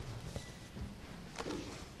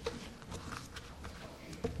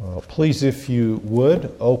Please, if you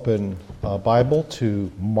would, open a Bible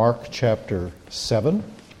to Mark chapter 7.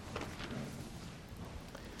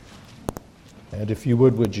 And if you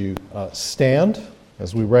would you stand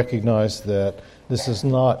as we recognize that this is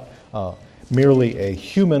not merely a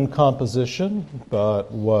human composition,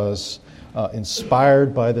 but was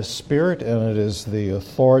inspired by the Spirit, and it is the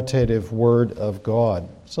authoritative Word of God.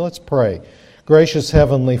 So let's pray. Gracious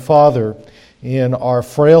Heavenly Father, in our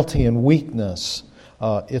frailty and weakness,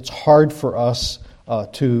 it's hard for us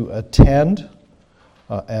to attend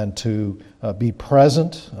and to be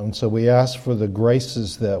present. And so we ask for the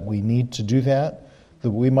graces that we need to do that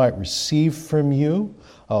we might receive from you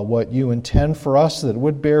what you intend for us, that it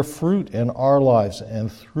would bear fruit in our lives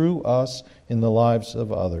and through us in the lives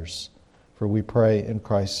of others. For we pray in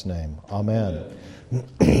Christ's name. Amen.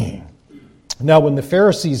 Now, when the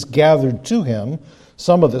Pharisees gathered to him,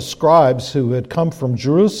 some of the scribes who had come from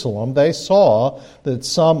Jerusalem, they saw that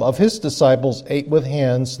some of his disciples ate with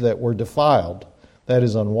hands that were defiled, that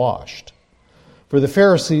is, unwashed. For the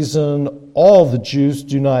Pharisees and all the Jews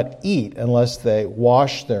do not eat unless they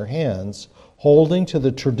wash their hands, holding to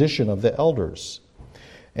the tradition of the elders.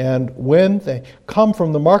 And when they come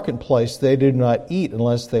from the marketplace, they do not eat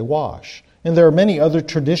unless they wash. And there are many other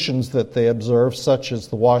traditions that they observe, such as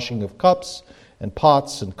the washing of cups and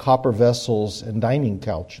pots and copper vessels and dining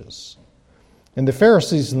couches. And the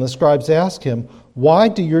Pharisees and the scribes asked him, "Why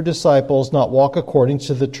do your disciples not walk according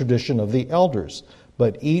to the tradition of the elders,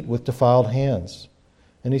 but eat with defiled hands?"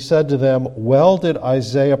 And he said to them, "Well did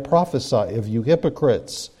Isaiah prophesy of you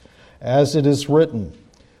hypocrites, as it is written,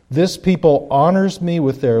 'This people honors me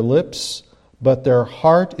with their lips, but their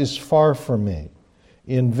heart is far from me.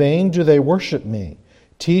 In vain do they worship me,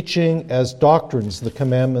 teaching as doctrines the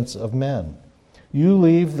commandments of men. You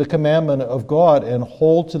leave the commandment of God and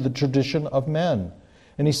hold to the tradition of men.'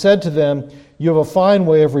 And he said to them, 'You have a fine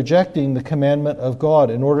way of rejecting the commandment of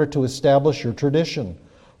God in order to establish your tradition.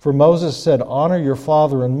 For Moses said, honor your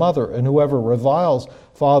father and mother, and whoever reviles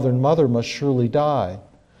father and mother must surely die.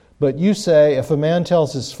 But you say, if a man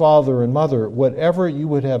tells his father and mother, whatever you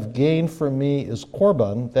would have gained from me is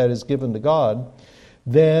korban, that is given to God,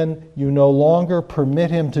 then you no longer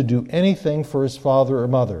permit him to do anything for his father or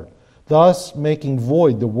mother, thus making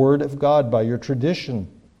void the word of God by your tradition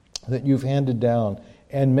that you've handed down,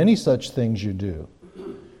 and many such things you do.'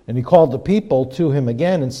 And he called the people to him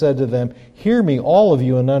again and said to them, 'Hear me, all of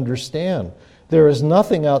you, and understand. There is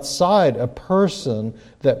nothing outside a person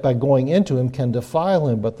that by going into him can defile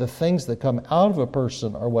him, but the things that come out of a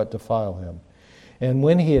person are what defile him.' And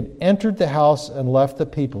when he had entered the house and left the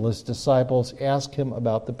people, his disciples asked him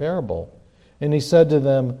about the parable. And he said to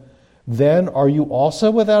them, 'Then are you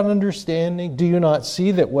also without understanding? Do you not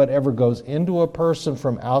see that whatever goes into a person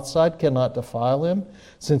from outside cannot defile him,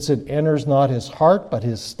 since it enters not his heart, but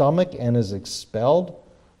his stomach, and is expelled?'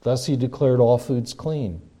 Thus he declared all foods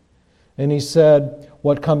clean. And he said,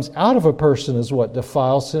 'What comes out of a person is what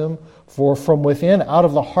defiles him, for from within, out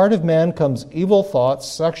of the heart of man, comes evil thoughts,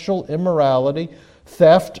 sexual immorality,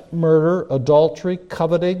 theft, murder, adultery,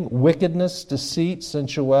 coveting, wickedness, deceit,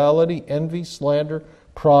 sensuality, envy, slander,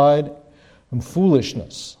 pride, and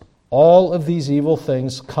foolishness. All of these evil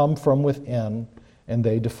things come from within, and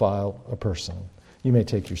they defile a person.'" You may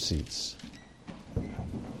take your seats.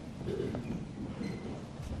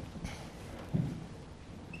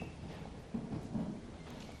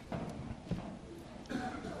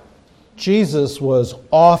 Jesus was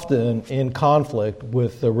often in conflict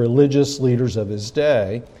with the religious leaders of his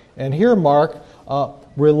day, and here Mark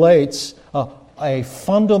relates a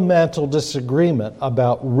fundamental disagreement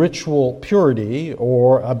about ritual purity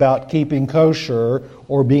or about keeping kosher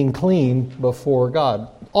or being clean before God.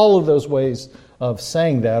 All of those ways of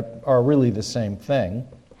saying that are really the same thing.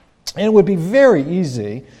 And it would be very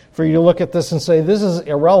easy for you to look at this and say, this is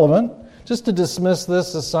irrelevant, just to dismiss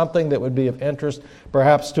this as something that would be of interest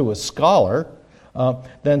perhaps to a scholar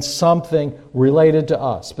than something related to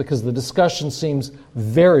us, because the discussion seems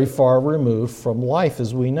very far removed from life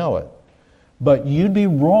as we know it. But you'd be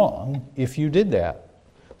wrong if you did that.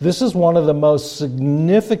 This is one of the most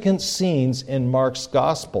significant scenes in Mark's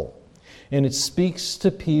gospel, and it speaks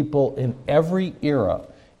to people in every era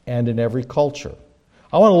and in every culture.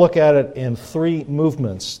 I want to look at it in three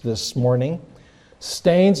movements this morning.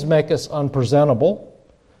 Stains make us unpresentable.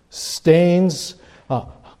 Stains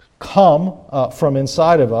come from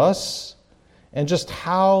inside of us. And just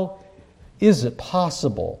how is it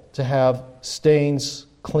possible to have stains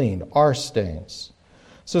cleaned, our stains?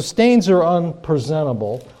 So stains are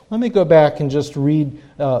unpresentable. Let me go back and just read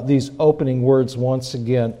these opening words once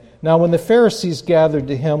again. Now when the Pharisees gathered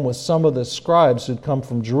to him with some of the scribes who'd come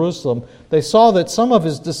from Jerusalem, they saw that some of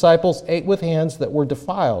his disciples ate with hands that were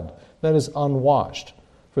defiled, that is, unwashed.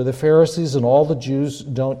 For the Pharisees and all the Jews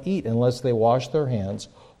don't eat unless they wash their hands,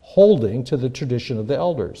 holding to the tradition of the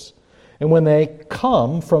elders. And when they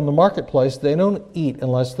come from the marketplace, they don't eat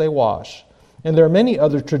unless they wash. And there are many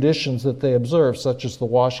other traditions that they observe, such as the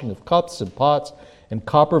washing of cups and pots and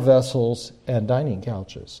copper vessels and dining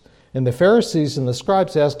couches. And the Pharisees and the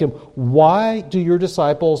scribes asked him, "Why do your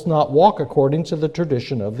disciples not walk according to the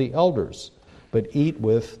tradition of the elders, but eat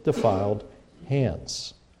with defiled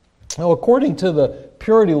hands?" Now, according to the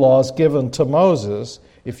purity laws given to Moses,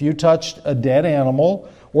 if you touched a dead animal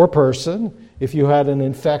or person, if you had an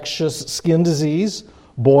infectious skin disease,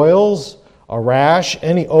 boils, a rash,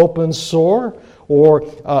 any open sore, or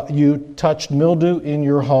you touched mildew in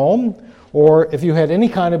your home, or if you had any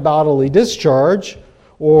kind of bodily discharge,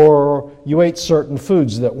 or you ate certain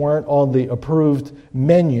foods that weren't on the approved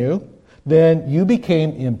menu, then you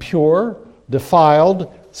became impure, defiled,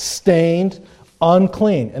 stained,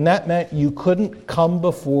 unclean. And that meant you couldn't come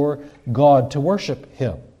before God to worship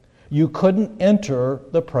Him. You couldn't enter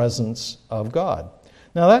the presence of God.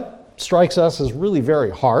 Now that strikes us as really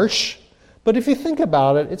very harsh, but if you think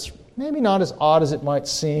about it, it's maybe not as odd as it might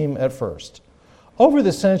seem at first. Over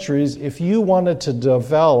the centuries, if you wanted to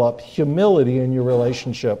develop humility in your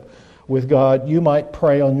relationship with God, you might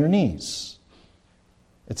pray on your knees.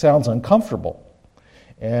 It sounds uncomfortable,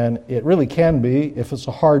 and it really can be if it's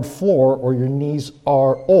a hard floor or your knees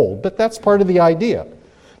are old, but that's part of the idea.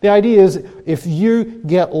 The idea is if you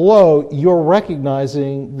get low, you're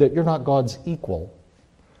recognizing that you're not God's equal.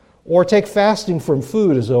 Or take fasting from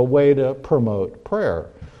food as a way to promote prayer.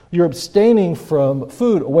 Your abstaining from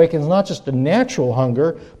food awakens not just a natural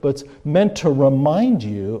hunger, but it's meant to remind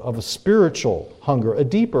you of a spiritual hunger, a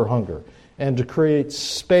deeper hunger, and to create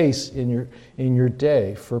space in your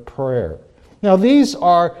day for prayer. Now, these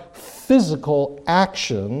are physical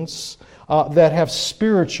actions that have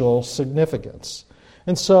spiritual significance.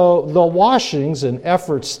 And so the washings and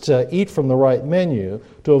efforts to eat from the right menu,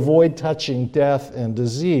 to avoid touching death and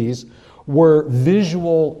disease, were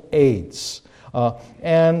visual aids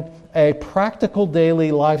and a practical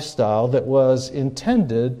daily lifestyle that was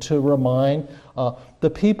intended to remind the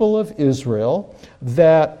people of Israel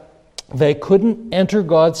that they couldn't enter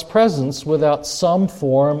God's presence without some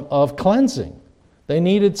form of cleansing. They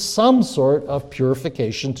needed some sort of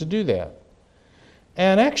purification to do that.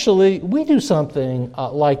 And actually, we do something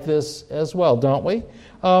like this as well, don't we?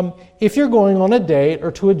 If you're going on a date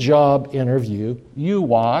or to a job interview, you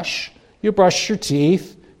wash, you brush your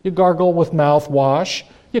teeth, you gargle with mouthwash,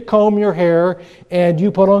 you comb your hair, and you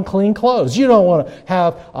put on clean clothes. You don't want to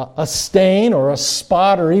have a stain or a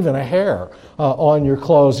spot or even a hair on your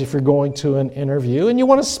clothes if you're going to an interview. And you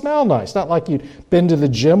want to smell nice, not like you'd been to the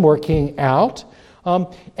gym working out.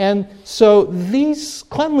 And so these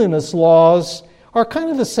cleanliness laws are kind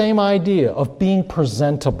of the same idea of being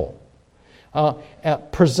presentable.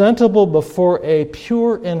 Presentable before a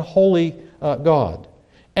pure and holy God.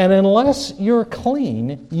 And unless you're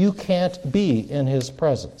clean, you can't be in His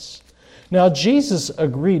presence. Now, Jesus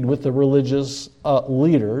agreed with the religious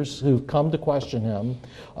leaders who've come to question Him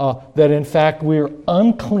that in fact we're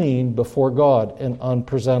unclean before God and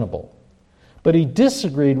unpresentable. But He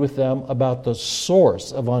disagreed with them about the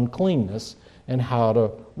source of uncleanness and how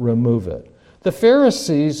to remove it. The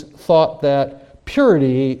Pharisees thought that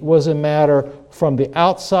purity was a matter from the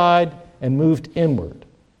outside and moved inward.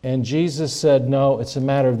 And Jesus said, no, it's a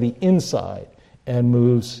matter of the inside and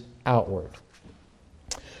moves outward.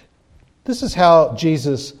 This is how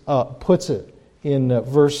Jesus puts it in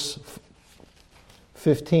verse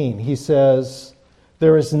 15. He says,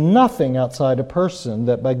 "There is nothing outside a person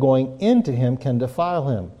that by going into him can defile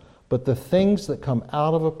him, but the things that come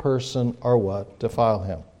out of a person are what defile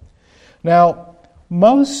him." Now,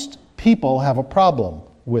 most people have a problem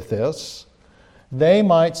with this. They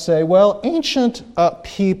might say, well, ancient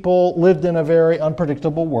people lived in a very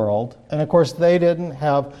unpredictable world, and of course they didn't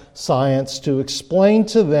have science to explain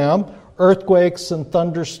to them earthquakes and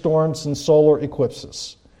thunderstorms and solar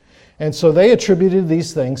eclipses. And so they attributed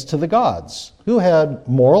these things to the gods, who had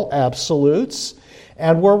moral absolutes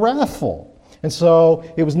and were wrathful. And so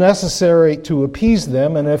it was necessary to appease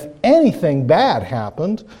them, and if anything bad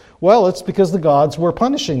happened, well, it's because the gods were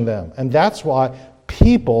punishing them. And that's why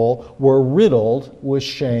people were riddled with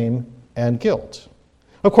shame and guilt.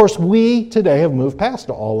 Of course, we today have moved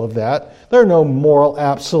past all of that. There are no moral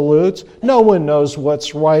absolutes. No one knows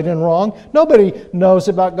what's right and wrong. Nobody knows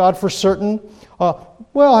about God for certain.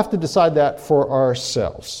 We'll have to decide that for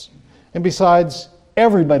ourselves. And besides,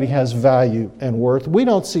 everybody has value and worth. We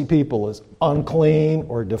don't see people as unclean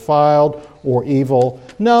or defiled or evil.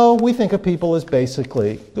 No, we think of people as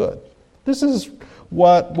basically good. This is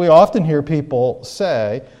what we often hear people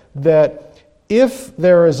say, that if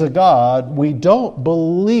there is a God, we don't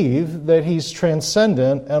believe that he's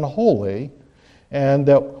transcendent and holy, and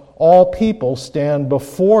that all people stand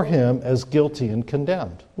before him as guilty and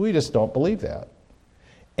condemned. We just don't believe that.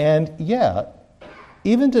 And yet,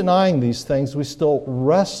 even denying these things, we still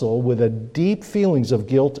wrestle with a deep feelings of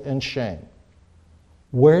guilt and shame.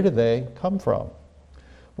 Where do they come from?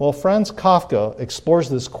 Well, Franz Kafka explores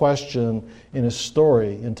this question in his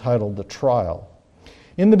story entitled The Trial.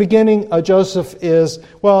 In the beginning, Joseph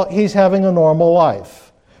he's having a normal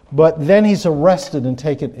life, but then he's arrested and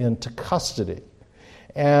taken into custody.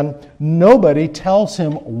 And nobody tells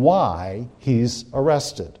him why he's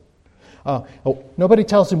arrested. Nobody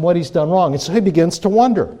tells him what he's done wrong. And so he begins to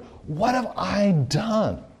wonder, what have I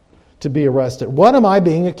done to be arrested? What am I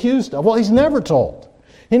being accused of? Well, he's never told.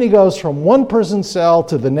 And he goes from one prison cell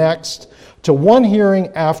to the next, to one hearing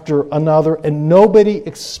after another, and nobody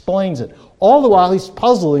explains it. All the while he's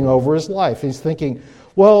puzzling over his life. He's thinking,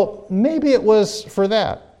 well, maybe it was for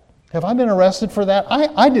that. Have I been arrested for that?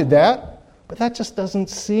 I did that, but that just doesn't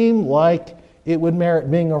seem like it would merit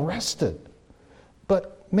being arrested.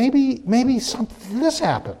 But maybe this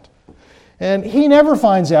happened. And he never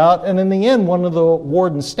finds out, and in the end, one of the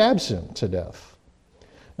wardens stabs him to death.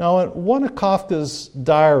 Now, in one of Kafka's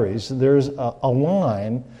diaries, there's a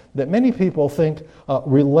line that many people think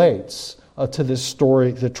relates to this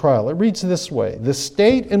story, the trial. It reads this way: "The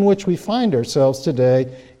state in which we find ourselves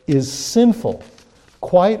today is sinful,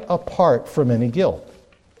 quite apart from any guilt."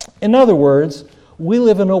 In other words, we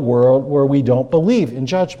live in a world where we don't believe in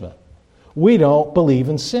judgment. We don't believe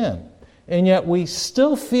in sin. And yet we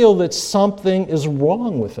still feel that something is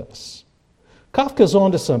wrong with us. Kafka's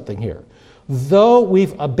onto something here. Though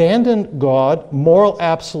we've abandoned God, moral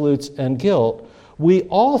absolutes, and guilt, we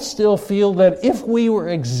all still feel that if we were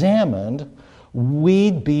examined,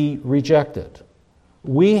 we'd be rejected.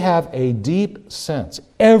 We have a deep sense,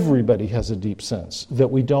 everybody has a deep sense,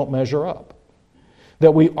 that we don't measure up,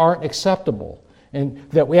 that we aren't acceptable, and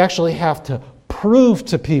that we actually have to prove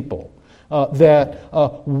to people that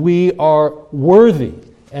we are worthy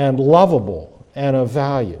and lovable and of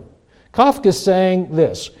value. Kafka's saying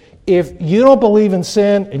this: if you don't believe in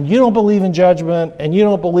sin, and you don't believe in judgment, and you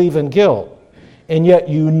don't believe in guilt, and yet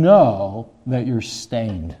you know that you're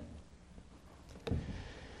stained.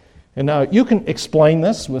 And now you can explain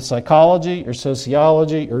this with psychology or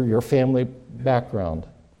sociology or your family background,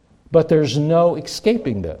 but there's no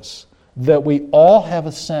escaping this, that we all have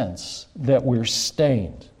a sense that we're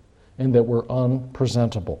stained and that we're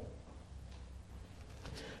unpresentable.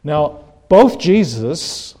 Now, both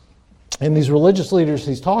Jesus and these religious leaders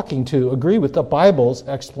he's talking to agree with the Bible's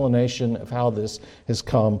explanation of how this has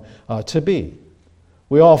come to be.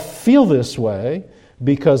 We all feel this way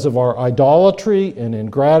because of our idolatry and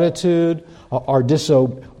ingratitude, our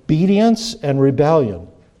disobedience and rebellion.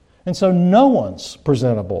 And so no one's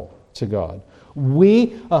presentable to God.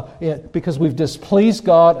 Because we've displeased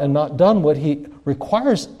God and not done what he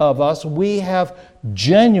requires of us, we have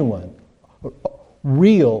genuine,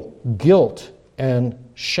 real guilt and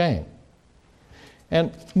shame.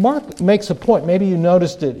 And Mark makes a point, maybe you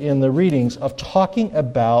noticed it in the readings, of talking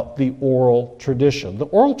about the oral tradition. The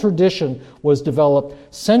oral tradition was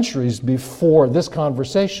developed centuries before this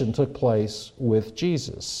conversation took place with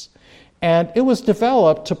Jesus. And it was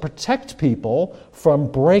developed to protect people from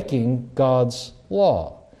breaking God's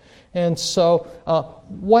law. And so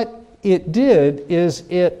what it did is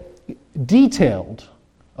it detailed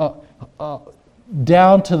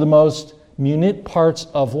down to the most minute parts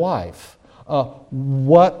of life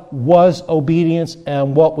what was obedience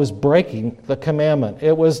and what was breaking the commandment.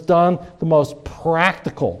 It was done the most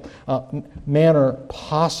practical manner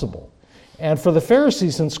possible. And for the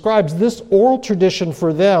Pharisees and scribes, this oral tradition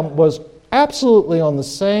for them was absolutely on the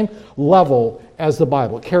same level as the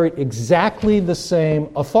Bible. It carried exactly the same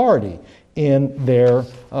authority in their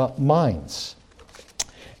minds.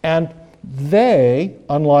 And they,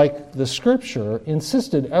 unlike the Scripture,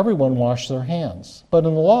 insisted everyone wash their hands. But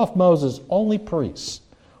in the law of Moses, only priests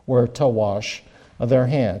were to wash their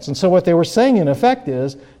hands. And so what they were saying, in effect,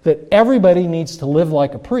 is that everybody needs to live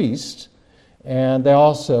like a priest. And they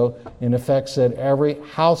also, in effect, said every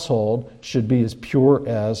household should be as pure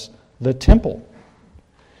as the temple.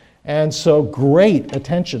 And so great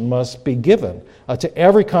attention must be given to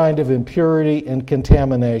every kind of impurity and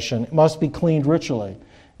contamination. It must be cleaned ritually.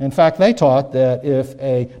 In fact, they taught that if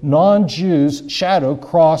a non-Jew's shadow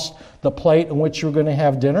crossed the plate in which you were going to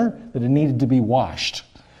have dinner, that it needed to be washed.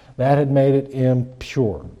 That had made it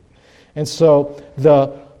impure. And so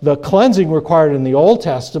the cleansing required in the Old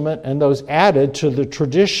Testament and those added to the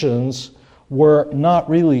traditions were not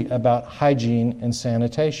really about hygiene and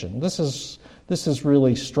sanitation. This is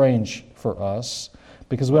really strange for us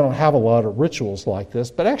because we don't have a lot of rituals like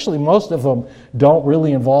this, but actually most of them don't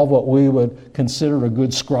really involve what we would consider a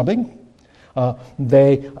good scrubbing.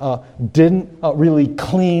 They didn't really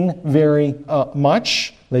clean very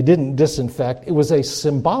much. They didn't disinfect. It was a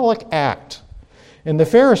symbolic act. And the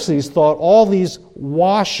Pharisees thought all these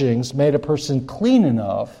washings made a person clean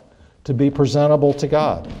enough to be presentable to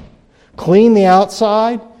God. Clean the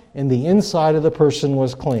outside, and the inside of the person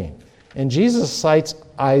was clean. And Jesus cites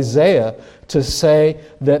Isaiah to say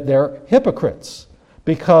that they're hypocrites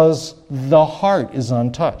because the heart is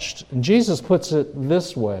untouched. And Jesus puts it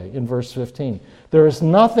this way in verse 15. There is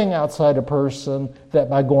nothing outside a person that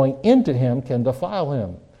by going into him can defile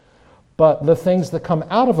him. But the things that come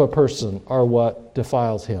out of a person are what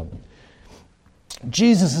defiles him.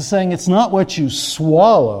 Jesus is saying it's not what you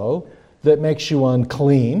swallow that makes you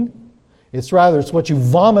unclean. It's what you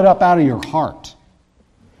vomit up out of your heart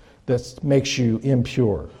that makes you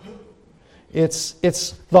impure. It's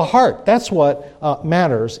the heart. That's what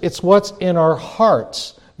matters. It's what's in our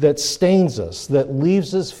hearts that stains us, that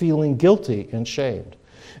leaves us feeling guilty and shamed.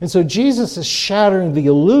 And so Jesus is shattering the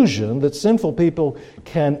illusion that sinful people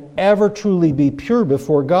can ever truly be pure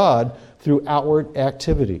before God through outward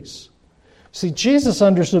activities. See, Jesus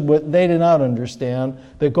understood what they did not understand,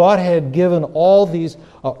 that God had given all these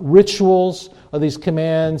rituals, these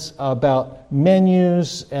commands about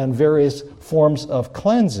menus and various forms of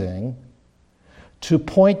cleansing to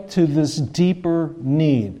point to this deeper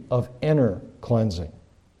need of inner cleansing,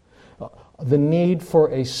 the need for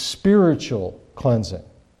a spiritual cleansing.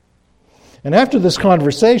 And after this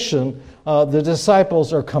conversation, the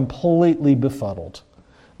disciples are completely befuddled.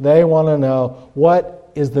 They want to know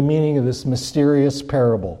what is the meaning of this mysterious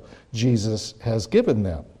parable Jesus has given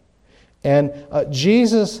them. And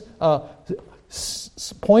Jesus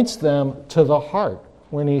points them to the heart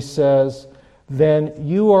when he says, then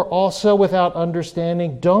you are also without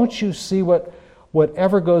understanding. Don't you see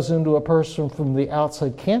whatever goes into a person from the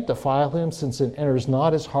outside can't defile him, since it enters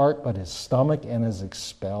not his heart but his stomach and is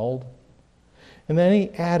expelled? And then he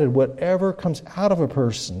added, whatever comes out of a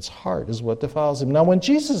person's heart is what defiles him. Now, when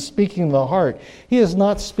Jesus is speaking of the heart, he is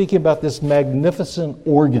not speaking about this magnificent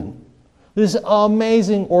organ, this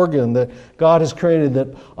amazing organ that God has created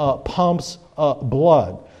that pumps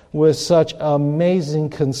blood with such amazing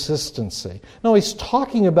consistency. No, he's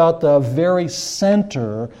talking about the very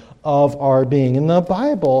center of our being. In the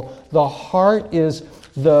Bible, the heart is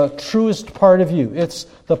the truest part of you. It's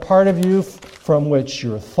the part of you from which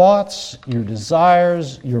your thoughts, your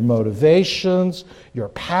desires, your motivations, your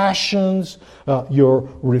passions, your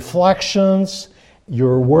reflections,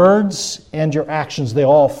 your words, and your actions, they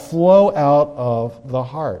all flow out of the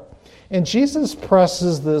heart. And Jesus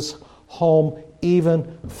presses this home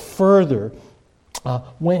even further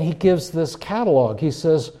when he gives this catalog. He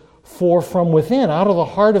says, for from within, out of the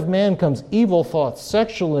heart of man comes evil thoughts,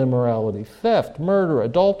 sexual immorality, theft, murder,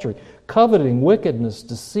 adultery, coveting, wickedness,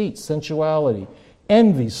 deceit, sensuality,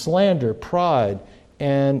 envy, slander, pride,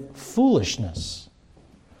 and foolishness.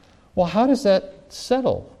 Well, how does that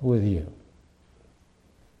settle with you?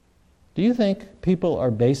 Do you think people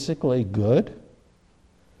are basically good?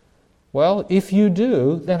 Well, if you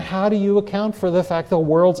do, then how do you account for the fact the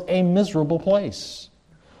world's a miserable place?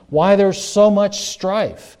 Why there's so much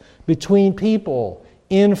strife between people,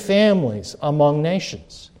 in families, among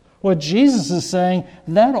nations? What Jesus is saying,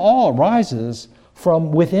 that all arises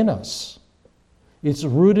from within us. It's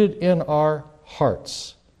rooted in our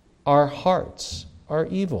hearts. Our hearts are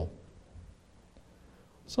evil.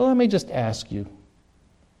 So let me just ask you,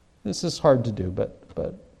 this is hard to do, but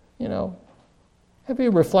have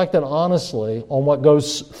you reflected honestly on what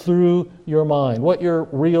goes through your mind, what your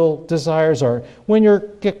real desires are when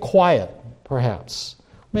you get quiet, perhaps,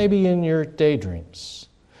 maybe in your daydreams?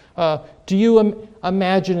 Do you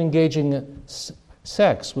imagine engaging in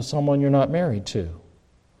sex with someone you're not married to?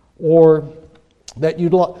 Or that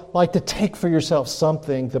you'd like to take for yourself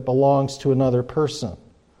something that belongs to another person?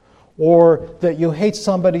 Or that you hate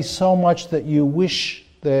somebody so much that you wish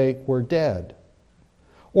they were dead?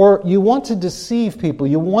 Or you want to deceive people.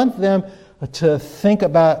 You want them to think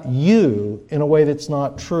about you in a way that's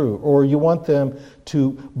not true. Or you want them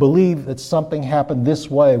to believe that something happened this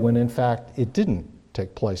way when in fact it didn't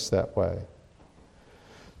take place that way.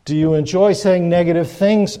 Do you enjoy saying negative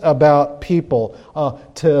things about people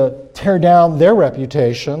to tear down their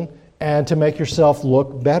reputation and to make yourself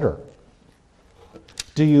look better?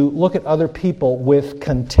 Do you look at other people with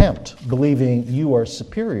contempt, believing you are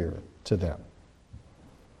superior to them?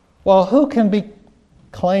 Well, who can be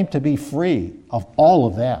claimed to be free of all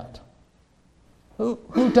of that?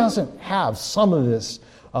 Who doesn't have some of this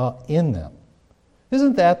in them?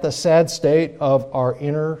 Isn't that the sad state of our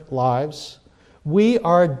inner lives? We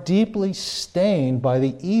are deeply stained by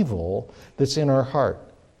the evil that's in our heart.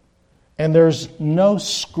 And there's no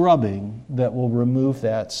scrubbing that will remove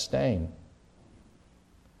that stain.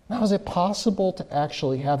 Now, is it possible to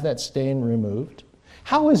actually have that stain removed?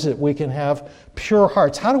 How is it we can have pure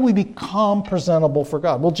hearts? How do we become presentable for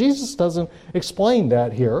God? Well, Jesus doesn't explain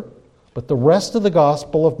that here, but the rest of the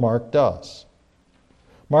Gospel of Mark does.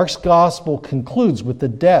 Mark's Gospel concludes with the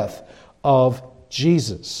death of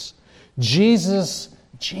Jesus. Jesus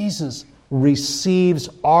receives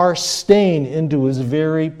our stain into his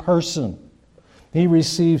very person. He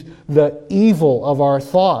receives the evil of our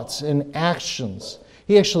thoughts and actions.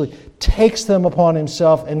 He actually takes them upon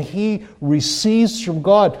himself, and he receives from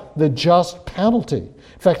God the just penalty.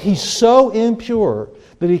 In fact, he's so impure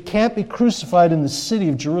that he can't be crucified in the city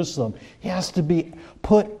of Jerusalem. He has to be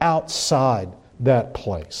put outside that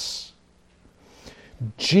place.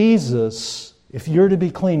 Jesus, if you're to be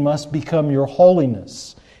clean, must become your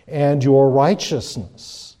holiness and your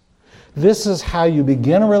righteousness. This is how you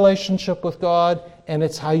begin a relationship with God, and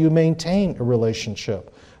it's how you maintain a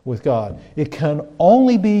relationship with God. It can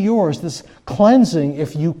only be yours, this cleansing,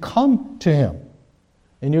 if you come to him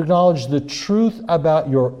and you acknowledge the truth about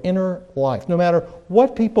your inner life. No matter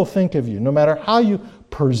what people think of you, no matter how you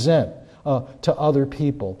present to other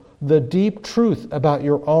people, the deep truth about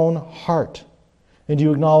your own heart. And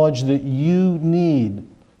you acknowledge that you need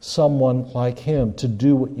someone like him to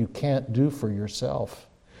do what you can't do for yourself.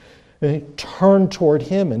 And turn toward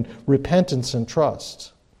him in repentance and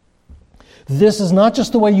trust. This is not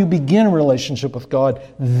just the way you begin a relationship with God.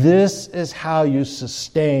 This is how you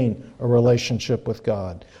sustain a relationship with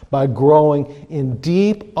God. By growing in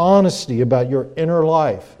deep honesty about your inner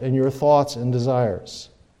life and your thoughts and desires.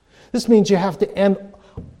 This means you have to end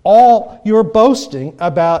all your boasting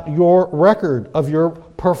about your record of your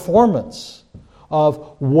performance,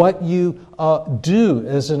 of what you do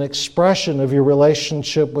as an expression of your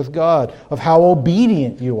relationship with God, of how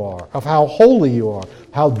obedient you are, of how holy you are,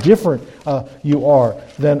 how different you are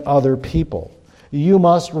than other people. You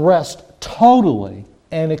must rest totally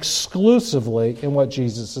and exclusively in what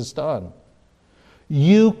Jesus has done.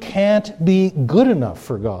 You can't be good enough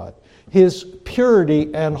for God. His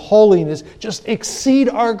purity and holiness just exceed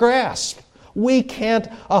our grasp. We can't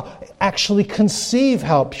actually conceive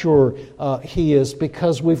how pure he is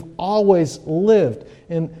because we've always lived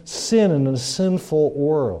in sin in a sinful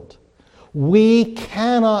world. We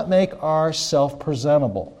cannot make ourselves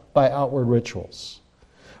presentable by outward rituals,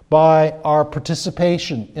 by our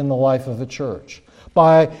participation in the life of the church,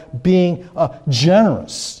 by being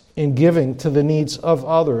generous in giving to the needs of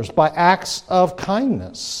others, by acts of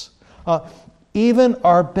kindness. Even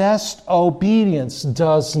our best obedience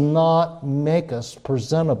does not make us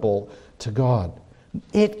presentable to God.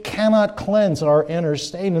 It cannot cleanse our inner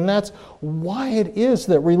stain, and that's why it is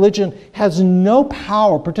that religion has no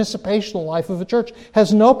power, participation in the life of the church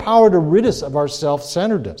has no power to rid us of our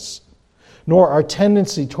self-centeredness, nor our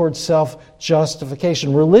tendency towards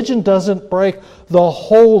self-justification. Religion doesn't break the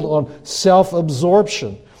hold on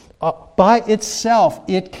self-absorption. By itself,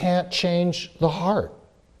 it can't change the heart.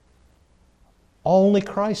 Only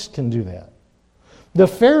Christ can do that. The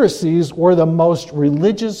Pharisees were the most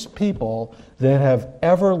religious people that have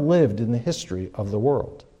ever lived in the history of the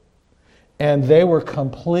world. And they were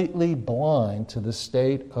completely blind to the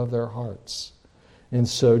state of their hearts. And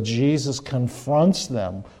so Jesus confronts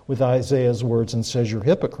them with Isaiah's words and says, "You're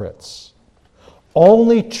hypocrites."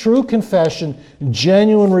 Only true confession,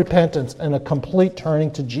 genuine repentance, and a complete turning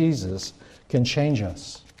to Jesus can change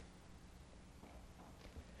us.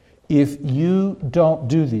 If you don't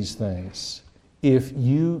do these things, if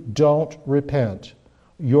you don't repent,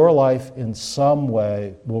 your life in some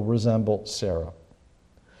way will resemble Sarah.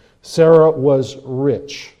 Sarah was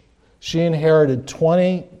rich. She inherited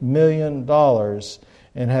 $20 million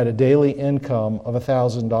and had a daily income of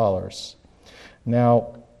 $1,000. Now,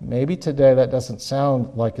 maybe today that doesn't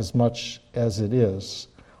sound like as much as it is.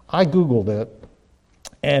 I Googled it.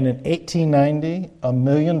 And in 1890, $1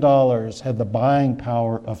 million had the buying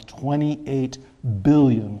power of $28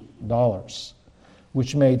 billion,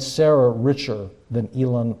 which made Sarah richer than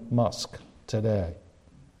Elon Musk today.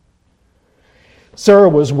 Sarah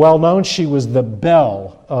was well known. She was the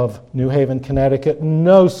belle of New Haven, Connecticut.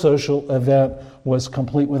 No social event was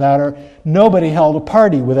complete without her. Nobody held a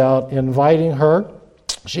party without inviting her.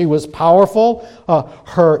 She was powerful.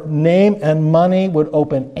 Her name and money would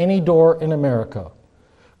open any door in America.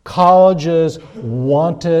 Colleges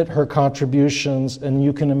wanted her contributions, and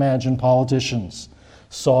you can imagine politicians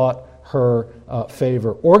sought her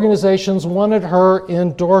favor. Organizations wanted her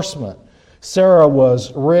endorsement. Sarah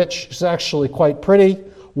was rich. She's actually quite pretty,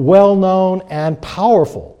 well-known, and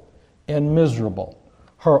powerful, and miserable.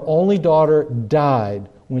 Her only daughter died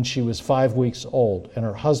when she was 5 weeks old, and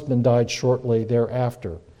her husband died shortly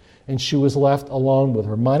thereafter. And she was left alone with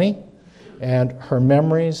her money and her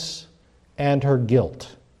memories and her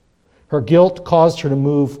guilt. Her guilt caused her to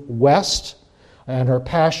move west, and her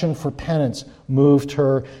passion for penance moved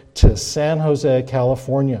her to San Jose,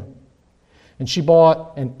 California. And she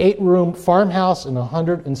bought an 8-room farmhouse and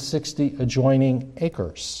 160 adjoining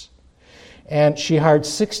acres. And she hired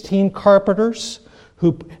 16 carpenters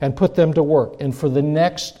and put them to work. And for the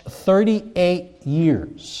next 38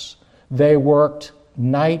 years, they worked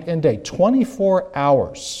night and day, 24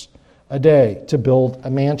 hours a day to build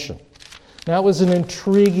a mansion. Now, it was an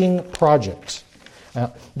intriguing project.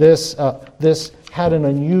 This had an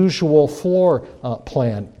unusual floor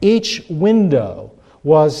plan. Each window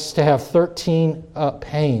was to have 13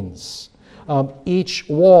 panes. Each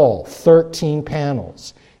wall, 13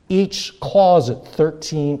 panels. Each closet,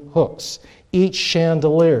 13 hooks. Each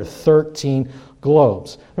chandelier, 13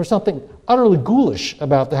 globes. There was something utterly ghoulish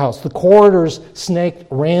about the house. The corridors snaked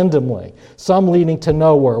randomly, some leading to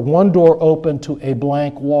nowhere. One door opened to a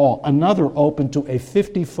blank wall. Another opened to a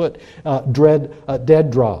 50-foot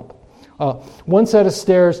dead drop. One set of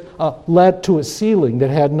stairs led to a ceiling that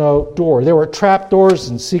had no door. There were trapdoors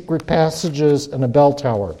and secret passages and a bell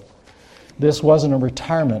tower. This wasn't a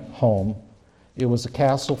retirement home. It was a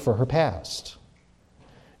castle for her past.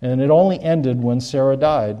 And it only ended when Sarah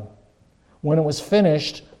died. When it was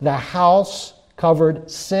finished, the house covered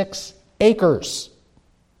 6 acres.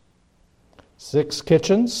 6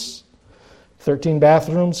 kitchens, 13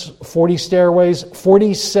 bathrooms, 40 stairways,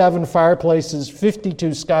 47 fireplaces,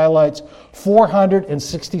 52 skylights,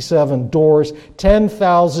 467 doors,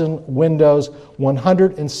 10,000 windows,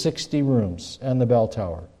 160 rooms, and the bell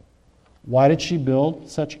tower. Why did she build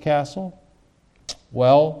such a castle?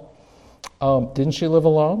 Well, didn't she live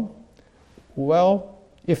alone? Well,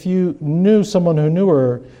 if you knew someone who knew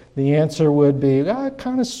her, the answer would be,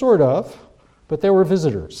 kind of, sort of, but there were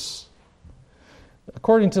visitors.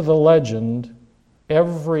 According to the legend,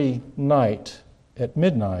 every night at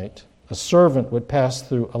midnight, a servant would pass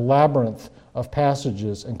through a labyrinth of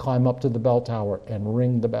passages and climb up to the bell tower and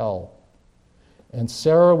ring the bell. And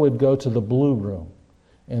Sarah would go to the blue room,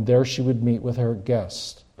 and there she would meet with her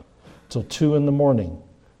guest till 2 a.m,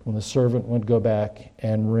 when the servant would go back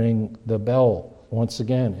and ring the bell once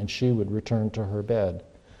again, and she would return to her bed.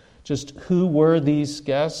 Just who were these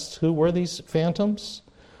guests? Who were these phantoms?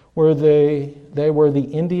 They were the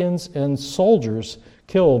Indians and soldiers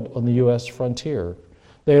killed on the U.S. frontier.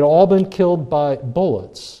 They had all been killed by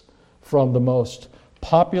bullets from the most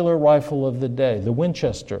popular rifle of the day, the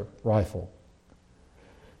Winchester rifle.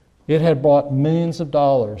 It had brought millions of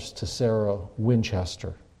dollars to Sarah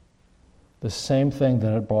Winchester, the same thing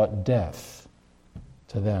that had brought death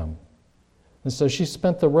to them. And so she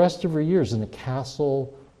spent the rest of her years in a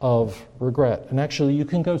castle of regret. And actually, you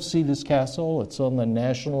can go see this castle. It's on the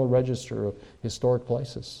National Register of Historic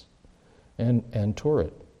Places and tour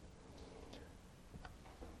it.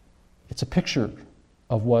 It's a picture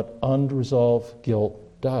of what unresolved guilt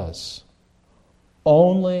does.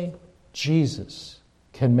 Only Jesus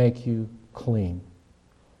can make you clean.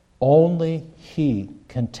 Only He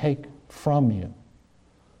can take from you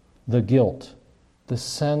the guilt, the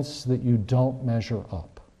sense that you don't measure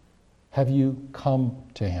up. Have you come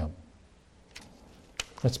to Him?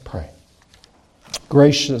 Let's pray.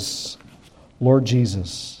 Gracious Lord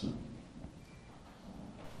Jesus,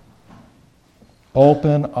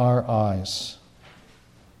 open our eyes.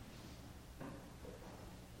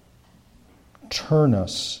 Turn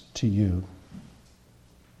us to you.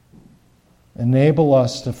 Enable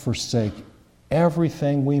us to forsake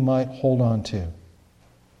everything we might hold on to,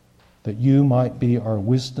 that you might be our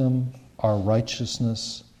wisdom, our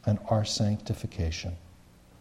righteousness, and our sanctification.